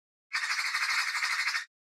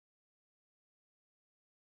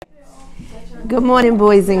Good morning,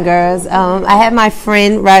 boys and girls. I have my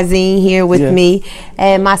friend Razine here with me,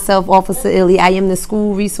 and myself, Officer Eley. I am the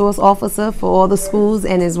school resource officer for all the schools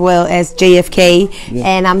and as well as JFK.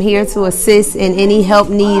 And I'm here to assist in any help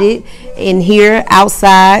needed in here,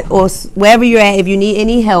 outside, or wherever you're at. If you need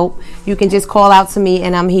any help, you can just call out to me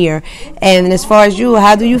and I'm here. And as far as you,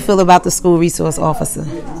 how do you feel about the school resource officer?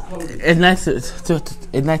 It's nice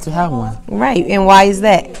to have one. Right, and why is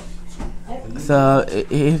that? So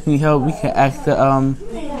if we help, we can ask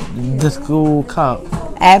the school cop.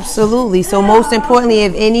 Absolutely. So most importantly,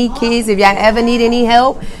 if any kids, if y'all ever need any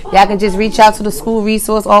help, y'all can just reach out to the school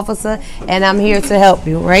resource officer, and I'm here to help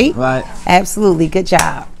you, right? Right. Absolutely. Good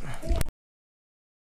job.